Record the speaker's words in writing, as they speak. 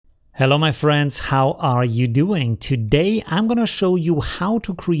Hello my friends, how are you doing? Today I'm going to show you how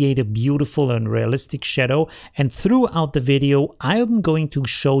to create a beautiful and realistic shadow, and throughout the video I'm going to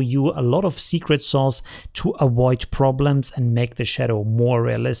show you a lot of secret sauce to avoid problems and make the shadow more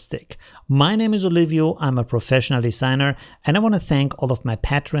realistic. My name is Olivio, I'm a professional designer, and I want to thank all of my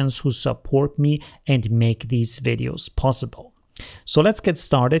patrons who support me and make these videos possible. So let's get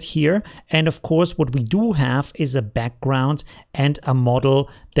started here, and of course what we do have is a background and a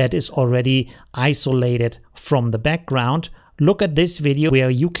model that is already isolated from the background. Look at this video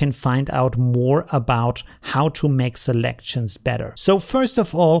where you can find out more about how to make selections better. So first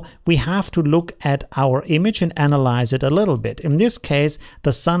of all, we have to look at our image and analyze it a little bit. In this case,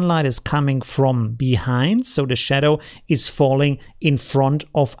 the sunlight is coming from behind, so the shadow is falling in front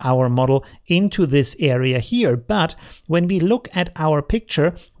of our model into this area here. But when we look at our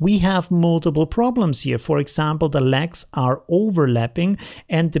picture, we have multiple problems here. For example, the legs are overlapping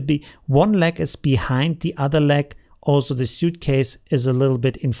and one leg is behind the other leg. Also, the suitcase is a little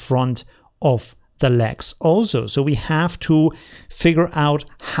bit in front of the legs also. So we have to figure out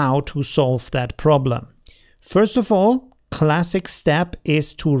how to solve that problem. First of all, classic step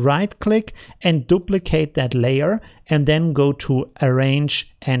is to right click and duplicate that layer and then go to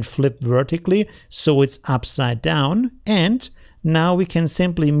arrange and flip vertically so it's upside down. And now we can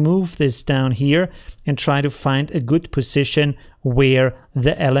simply move this down here and try to find a good position where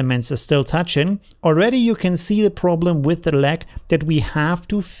the elements are still touching. Already you can see the problem with the leg that we have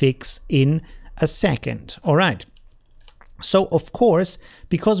to fix in a second. All right. So of course,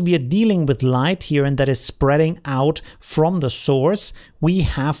 because we are dealing with light here and that is spreading out from the source, we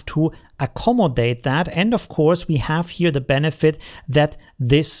have to accommodate that. And of course, we have here the benefit that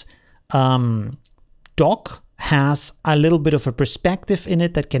this dock has a little bit of a perspective in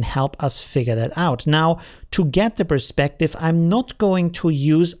it that can help us figure that out. Now, to get the perspective, I'm not going to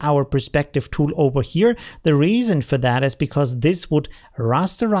use our perspective tool over here. The reason for that is because this would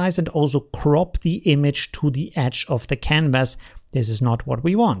rasterize and also crop the image to the edge of the canvas. This is not what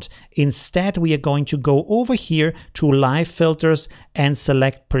we want. Instead, we are going to go over here to Live Filters and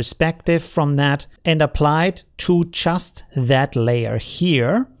select Perspective from that and apply it to just that layer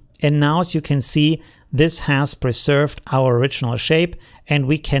here. And now, as you can see, this has preserved our original shape, and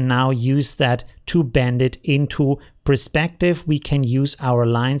we can now use that to bend it into perspective. We can use our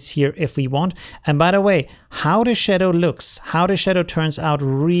lines here if we want. And by the way, how the shadow looks, how the shadow turns out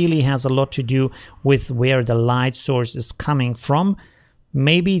really has a lot to do with where the light source is coming from.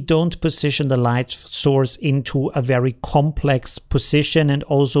 Maybe don't position the light source into a very complex position, and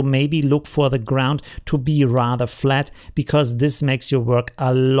also maybe look for the ground to be rather flat, because this makes your work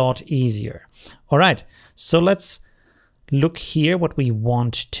a lot easier. All right, so let's look here what we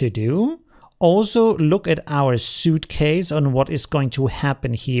want to do. Also look at our suitcase on what is going to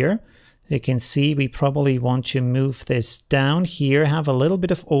happen here. You can see we probably want to move this down here, have a little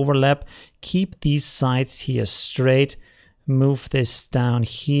bit of overlap, keep these sides here straight, move this down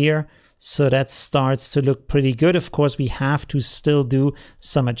here. So that starts to look pretty good. Of course, we have to still do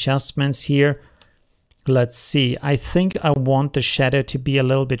some adjustments here. Let's see, I think I want the shadow to be a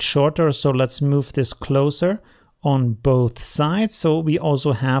little bit shorter, so let's move this closer on both sides. So we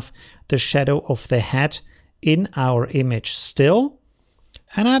also have the shadow of the head in our image still.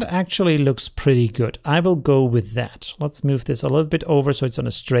 And that actually looks pretty good. I will go with that. Let's move this a little bit over so it's on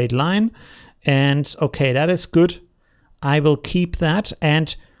a straight line. And okay, that is good. I will keep that,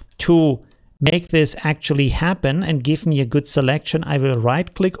 and to make this actually happen and give me a good selection, I will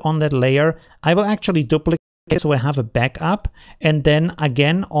right click on that layer. I will actually duplicate it so I have a backup, and then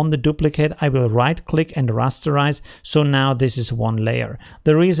again on the duplicate I will right click and rasterize. So now this is one layer.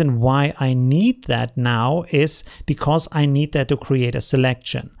 The reason why I need that now is because I need that to create a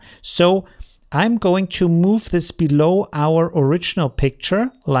selection. So I'm going to move this below our original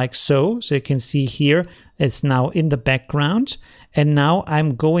picture like so. So you can see here it's now in the background. And now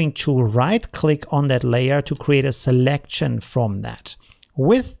I'm going to right click on that layer to create a selection from that.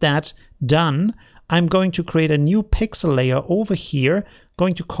 With that done, I'm going to create a new pixel layer over here,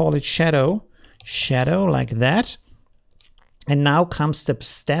 going to call it shadow like that. And now comes the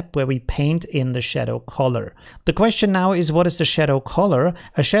step where we paint in the shadow color. The question now is, what is the shadow color?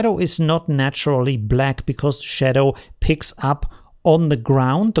 A shadow is not naturally black, because the shadow picks up on the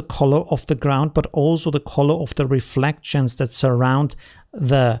ground, the color of the ground, but also the color of the reflections that surround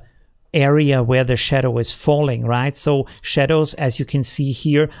the area where the shadow is falling, right? So shadows, as you can see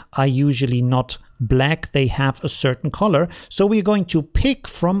here, are usually not black. They have a certain color. So we're going to pick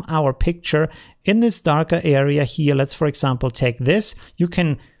from our picture in this darker area here. Let's, for example, take this. You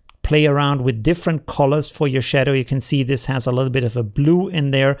can play around with different colors for your shadow. You can see this has a little bit of a blue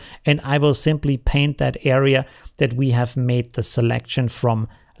in there, and I will simply paint that area that we have made the selection from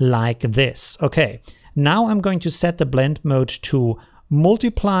like this. Okay, now I'm going to set the blend mode to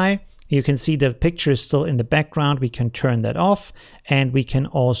multiply. You can see the picture is still in the background. We can turn that off, and we can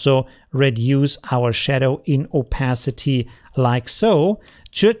also reduce our shadow in opacity like so,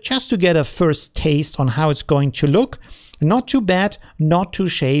 just to get a first taste on how it's going to look. Not too bad, not too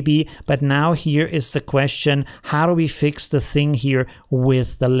shabby, but now here is the question, how do we fix the thing here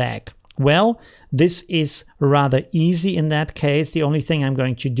with the leg? Well, this is rather easy in that case. The only thing I'm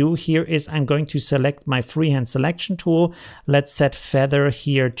going to do here is I'm going to select my freehand selection tool. Let's set feather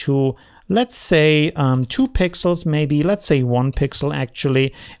here to, let's say 2 pixels, maybe, let's say 1 pixel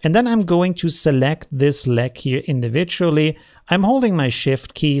actually. And then I'm going to select this leg here individually. I'm holding my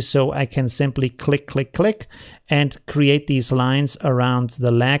shift key so I can simply click, click, click and create these lines around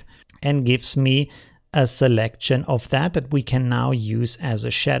the leg, and gives me a selection of that we can now use as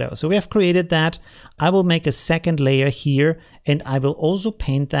a shadow. So we have created that. I will make a second layer here, and I will also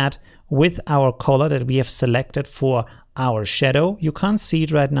paint that with our color that we have selected for our shadow. You can't see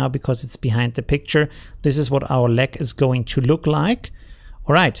it right now because it's behind the picture. This is what our leg is going to look like.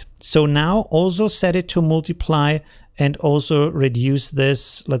 All right, so now also set it to multiply and also reduce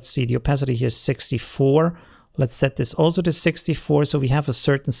this. Let's see, the opacity here is 64. Let's set this also to 64 so we have a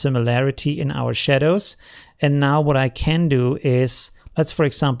certain similarity in our shadows. And now what I can do is, let's for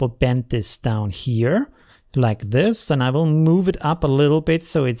example bend this down here like this, and I will move it up a little bit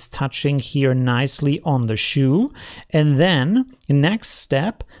so it's touching here nicely on the shoe. And then next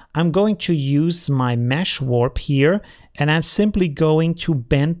step, I'm going to use my mesh warp here, and I'm simply going to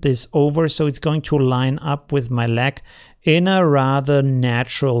bend this over so it's going to line up with my leg in a rather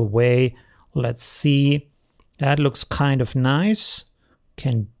natural way. Let's see. That looks kind of nice.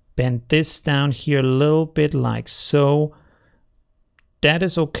 Can bend this down here a little bit like so. That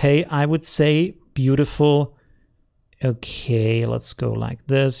is okay, I would say. Beautiful. Okay, let's go like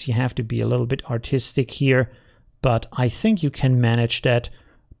this. You have to be a little bit artistic here, but I think you can manage that.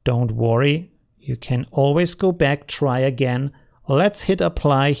 Don't worry. You can always go back, try again. Let's hit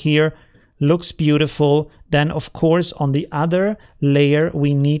apply here. Looks beautiful. Then of course on the other layer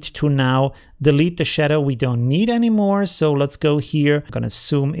we need to now delete the shadow we don't need anymore. So let's go here. I'm gonna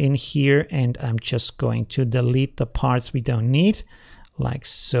zoom in here, and I'm just going to delete the parts we don't need like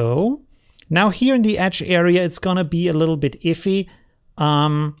so. Now here in the edge area it's gonna be a little bit iffy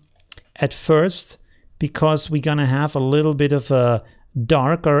at first, because we're gonna have a little bit of a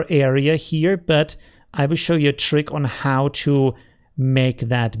darker area here, but I will show you a trick on how to make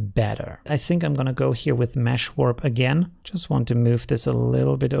that better. I think I'm gonna go here with mesh warp again. Just want to move this a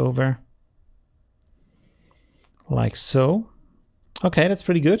little bit over like so. Okay, that's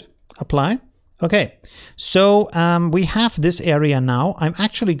pretty good. Apply. Okay, so we have this area now. I'm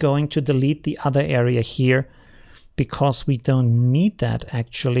actually going to delete the other area here because we don't need that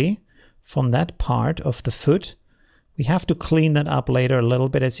actually from that part of the foot. We have to clean that up later a little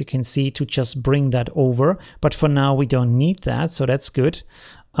bit, as you can see, to just bring that over. But for now, we don't need that, so that's good.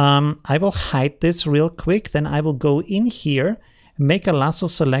 I will hide this real quick. Then I will go in here, make a lasso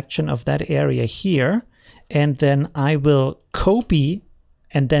selection of that area here, and then I will copy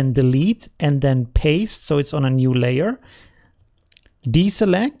and then delete and then paste so it's on a new layer.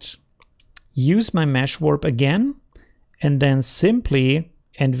 Deselect, use my mesh warp again, and then simply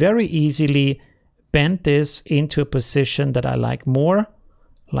and very easily bend this into a position that I like more,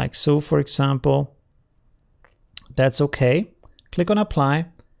 like so, for example. That's okay. Click on apply.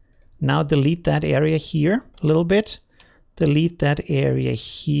 Now delete that area here a little bit. Delete that area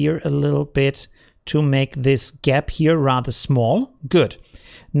here a little bit to make this gap here rather small. Good.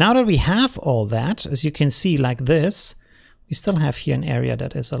 Now that we have all that, as you can see like this, we still have here an area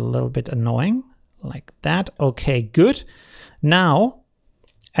that is a little bit annoying, like that. Okay, good. Now,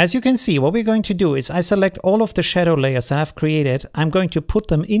 as you can see, what we're going to do is I select all of the shadow layers that I've created. I'm going to put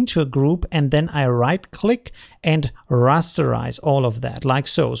them into a group, and then I right click and rasterize all of that like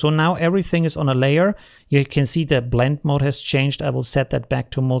so. So now everything is on a layer. You can see the blend mode has changed. I will set that back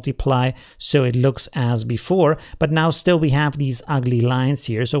to multiply so it looks as before, but now still we have these ugly lines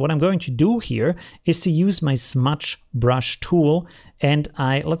here. So what I'm going to do here is to use my smudge brush tool, and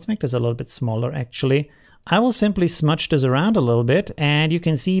let's make this a little bit smaller actually. I will simply smudge this around a little bit, and you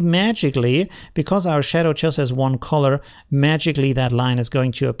can see magically, because our shadow just has one color, magically that line is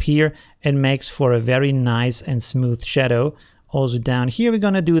going to appear and makes for a very nice and smooth shadow. Also down here we're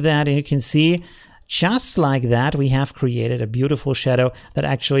going to do that, and you can see just like that we have created a beautiful shadow that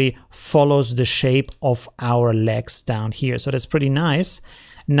actually follows the shape of our legs down here. So that's pretty nice.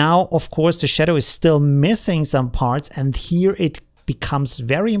 Now, of course, the shadow is still missing some parts, and here it becomes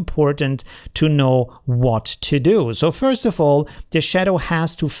very important to know what to do. So first of all, the shadow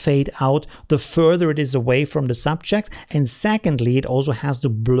has to fade out the further it is away from the subject, and secondly, it also has to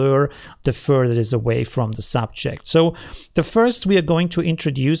blur the further it is away from the subject. So the first, we are going to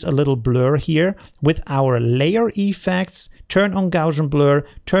introduce a little blur here with our layer effects. Turn on Gaussian blur,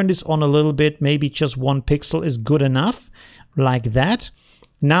 turn this on a little bit, maybe just 1 pixel is good enough, like that.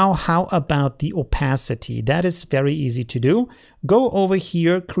 Now, how about the opacity? That is very easy to do. Go over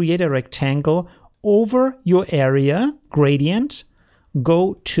here, create a rectangle over your area, gradient,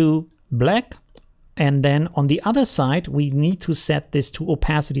 go to black, and then on the other side, we need to set this to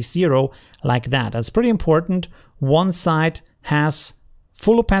opacity 0, like that. That's pretty important. One side has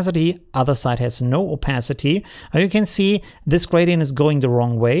full opacity, other side has no opacity. You can see this gradient is going the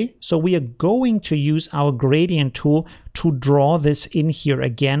wrong way. So we are going to use our gradient tool to draw this in here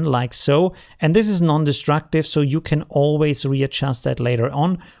again, like so. And this is non-destructive, so you can always readjust that later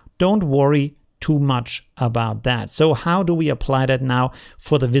on. Don't worry too much about that. So how do we apply that now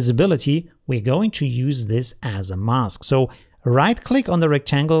for the visibility? We're going to use this as a mask. So right click on the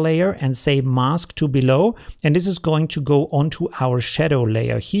rectangle layer and say mask to below, and this is going to go onto our shadow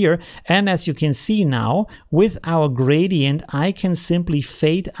layer here. And as you can see now, with our gradient, I can simply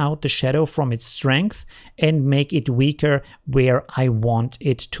fade out the shadow from its strength and make it weaker where I want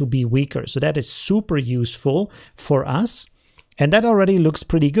it to be weaker. So that is super useful for us. And that already looks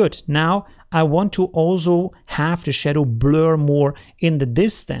pretty good. Now I want to also have the shadow blur more in the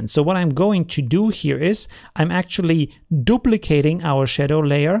distance. So what I'm going to do here is I'm actually duplicating our shadow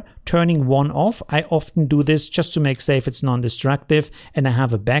layer, turning one off. I often do this just to make safe it's non-destructive and I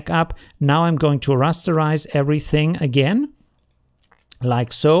have a backup. Now I'm going to rasterize everything again,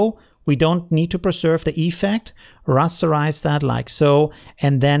 like so. We don't need to preserve the effect. Rasterize that like so,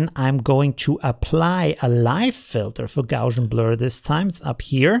 and then I'm going to apply a live filter for Gaussian blur this time. It's up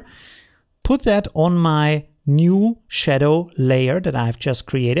here. Put that on my new shadow layer that I've just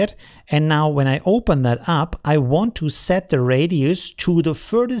created, and now when I open that up, I want to set the radius to the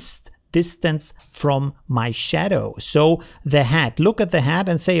furthest distance from my shadow. So the hat, look at the hat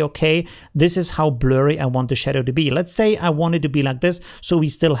and say, okay, this is how blurry I want the shadow to be. Let's say I want it to be like this, so we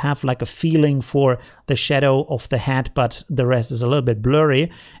still have like a feeling for the shadow of the hat, but the rest is a little bit blurry.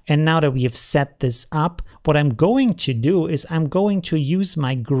 And now that we have set this up, what I'm going to do is I'm going to use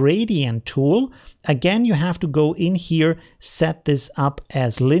my gradient tool. Again, you have to go in here, set this up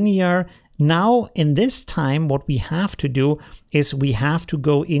as linear. Now, in this time, what we have to do is we have to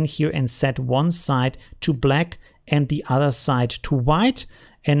go in here and set one side to black and the other side to white.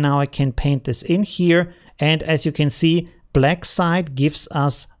 And now I can paint this in here. And as you can see, black side gives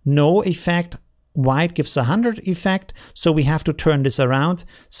us no effect. White gives 100 effect. So we have to turn this around.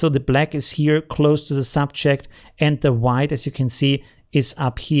 So the black is here close to the subject and the white, as you can see, is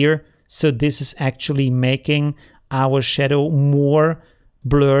up here. So this is actually making our shadow more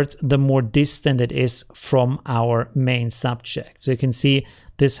blurred the more distant it is from our main subject. So you can see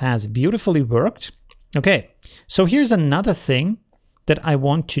this has beautifully worked. Okay, so here's another thing that I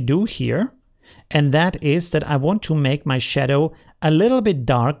want to do here, and that is that I want to make my shadow a little bit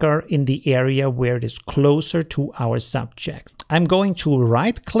darker in the area where it is closer to our subject. I'm going to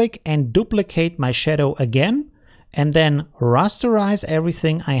right click and duplicate my shadow again, and then rasterize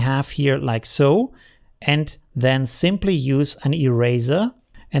everything I have here like so, and then simply use an eraser,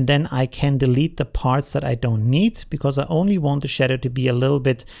 and then I can delete the parts that I don't need, because I only want the shadow to be a little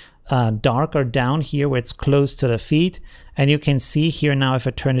bit darker down here where it's close to the feet. And you can see here now, if I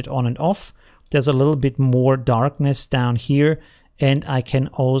turn it on and off, there's a little bit more darkness down here, and I can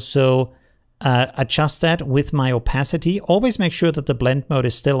also adjust that with my opacity. Always make sure that the blend mode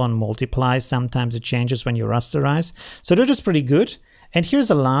is still on multiply. Sometimes it changes when you rasterize. So that is pretty good. And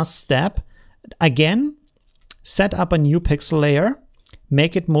here's a last step. Again, set up a new pixel layer,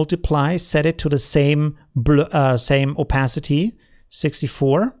 make it multiply, set it to the same opacity,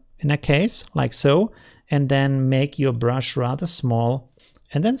 64 in that case, like so, and then make your brush rather small.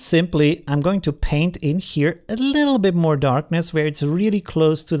 And then simply, I'm going to paint in here a little bit more darkness where it's really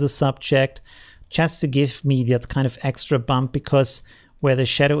close to the subject, just to give me that kind of extra bump, because where the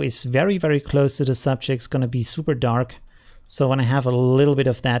shadow is very, very close to the subject, it's going to be super dark. So when I have a little bit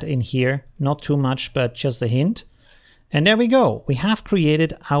of that in here, not too much, but just a hint. And there we go. We have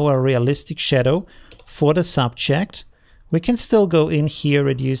created our realistic shadow for the subject. We can still go in here,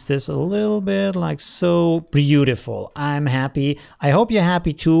 reduce this a little bit, like so. Beautiful. I'm happy. I hope you're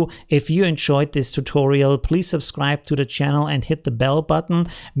happy too. If you enjoyed this tutorial, please subscribe to the channel and hit the bell button.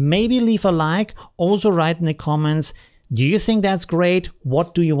 Maybe leave a like. Also write in the comments, Do you think that's great?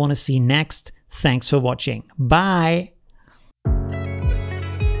 What do you want to see next? Thanks for watching. Bye!